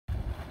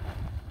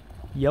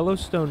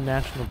Yellowstone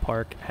National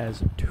Park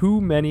has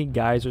too many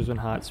geysers and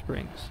hot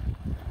springs.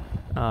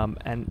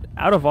 And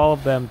out of all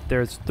of them,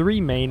 there's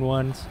three main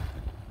ones.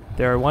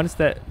 There are ones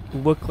that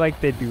look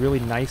like they'd be really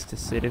nice to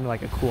sit in,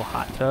 like a cool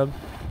hot tub.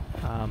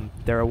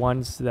 There are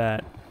ones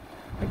that,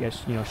 I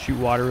guess, shoot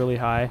water really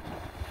high.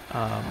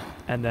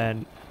 And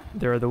then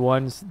there are the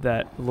ones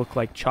that look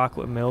like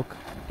chocolate milk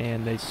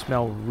and they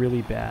smell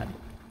really bad.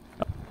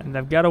 And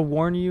I've got to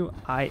warn you,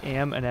 I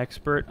am an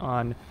expert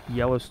on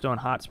Yellowstone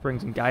hot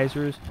springs and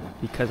geysers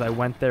because I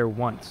went there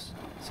once.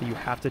 So you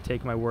have to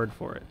take my word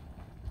for it.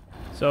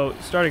 So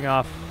starting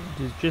off,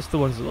 just the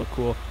ones that look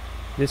cool.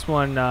 This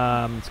one,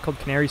 it's called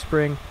Canary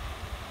Spring.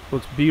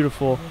 Looks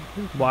beautiful.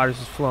 Water's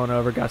just flowing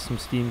over, got some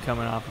steam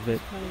coming off of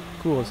it.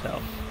 Cool as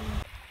hell.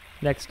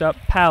 Next up,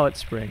 Pallet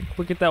Spring.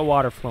 Look at that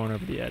water flowing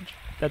over the edge.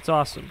 That's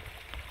awesome.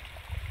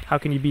 How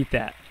can you beat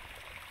that?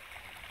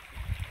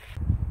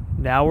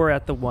 Now we're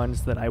at the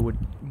ones that I would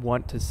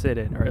want to sit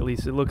in, or at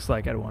least it looks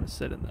like I'd want to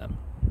sit in them.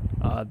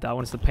 That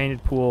one's the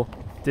painted pool.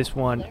 This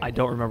one, I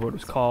don't remember what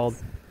it was called,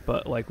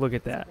 but like, look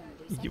at that.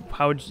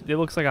 It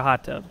looks like a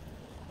hot tub.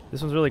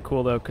 This one's really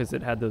cool though because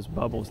it had those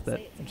bubbles that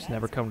just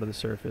never come to the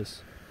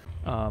surface.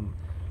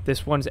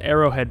 This one's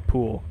Arrowhead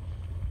Pool.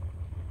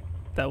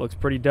 That looks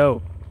pretty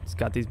dope. It's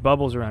got these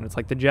bubbles around. It's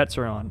like the jets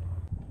are on.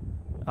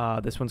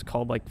 This one's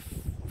called like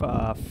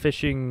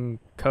Fishing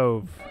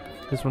Cove.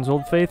 This one's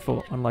Old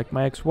Faithful, unlike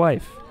my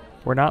ex-wife.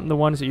 We're not in the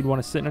ones that you'd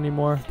want to sit in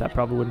anymore. That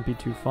probably wouldn't be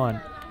too fun.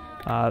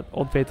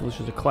 Old Faithful is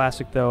just a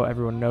classic though.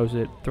 Everyone knows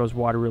it. Throws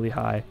water really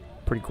high.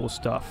 Pretty cool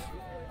stuff.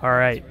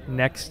 Alright,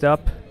 next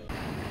up,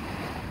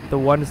 the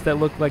ones that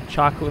look like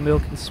chocolate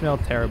milk and smell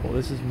terrible.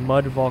 This is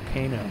Mud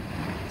Volcano.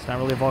 It's not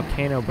really a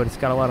volcano, but it's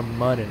got a lot of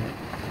mud in it.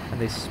 And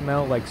they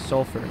smell like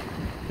sulfur.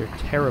 They're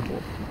terrible.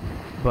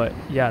 But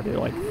yeah, they're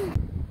like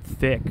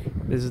thick.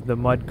 This is the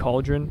Mud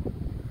Cauldron.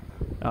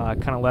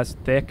 Kind of less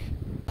thick.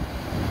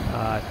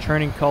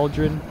 Churning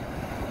Cauldron.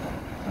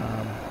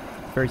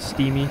 Very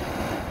steamy.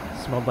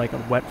 Smelled like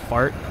a wet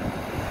fart.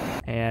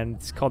 And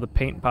it's called the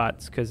Paint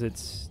Pots because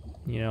it's,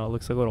 it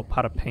looks like a little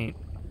pot of paint.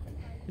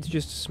 It's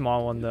just a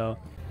small one though.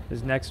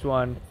 This next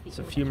one, it's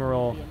a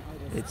fumarole.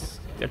 It's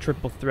a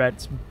triple threat.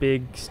 It's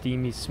big,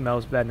 steamy,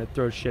 smells bad, and it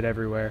throws shit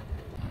everywhere.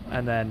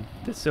 And then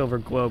the Silver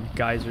Globe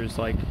Geyser's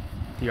like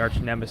the arch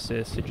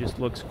nemesis. It just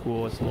looks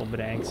cool. It's a little bit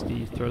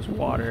angsty. Throws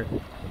water.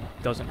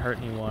 Doesn't hurt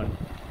anyone.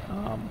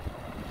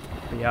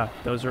 But yeah,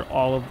 those are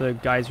all of the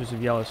geysers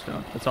of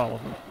Yellowstone. That's all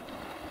of them.